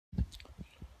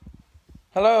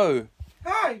Hello,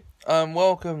 Hi, and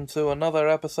welcome to another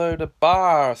episode of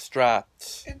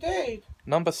BarStrat. indeed.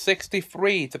 Number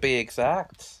 63 to be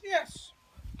exact. Yes.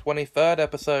 23rd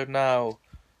episode now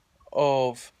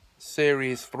of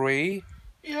Series 3.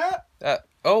 Yeah,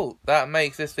 That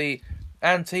makes this the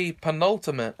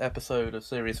anti-penultimate episode of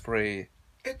Series 3.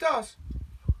 it does.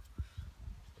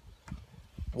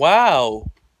 Wow,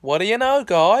 what do you know,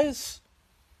 guys?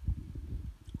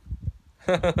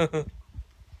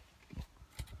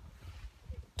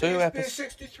 There used to be a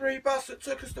 63 bus that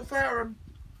took us to Fareham.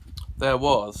 There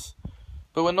was.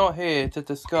 But we're not here to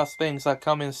discuss things that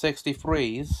come in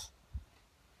 63s.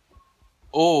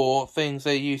 Or things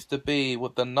there used to be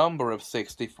with the number of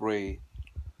 63.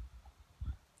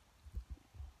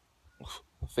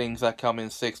 Things that come in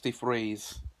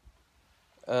 63s.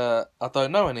 I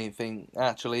don't know anything,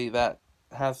 actually, that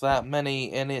has that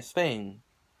many in its thing.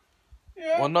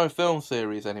 Yeah. Well, no film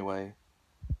series, anyway.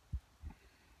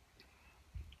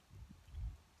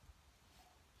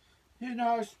 Who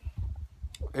knows?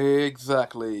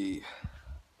 Exactly.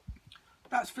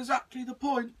 That's exactly the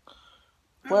point.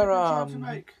 Where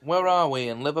Where are we,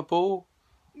 in Liverpool?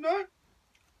 No.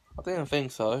 I didn't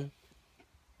think so.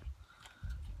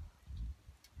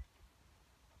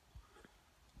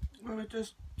 We're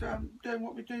just doing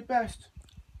what we do best.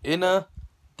 Inner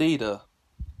Dida.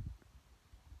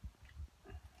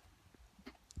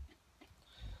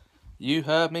 You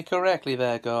heard me correctly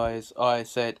there, guys. I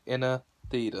said Inner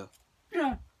Dida.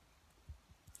 Yeah.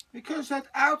 We could have said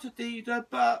outer Dida,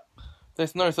 but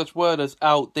There's no such word as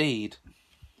outdeed.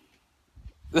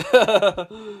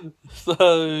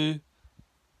 So,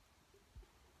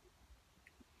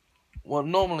 well,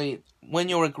 normally, when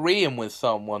you're agreeing with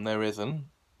someone, there isn't.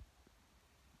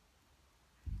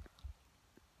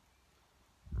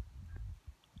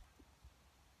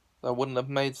 That wouldn't have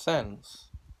made sense.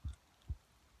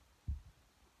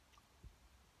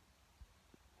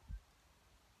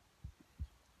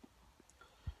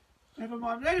 never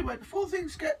mind. Anyway, before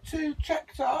things get too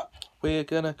checked up, We're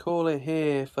gonna call it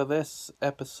here for this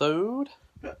episode.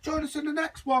 join us in the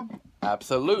next one.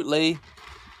 Absolutely.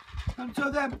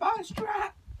 Until then, bye,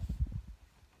 Strat.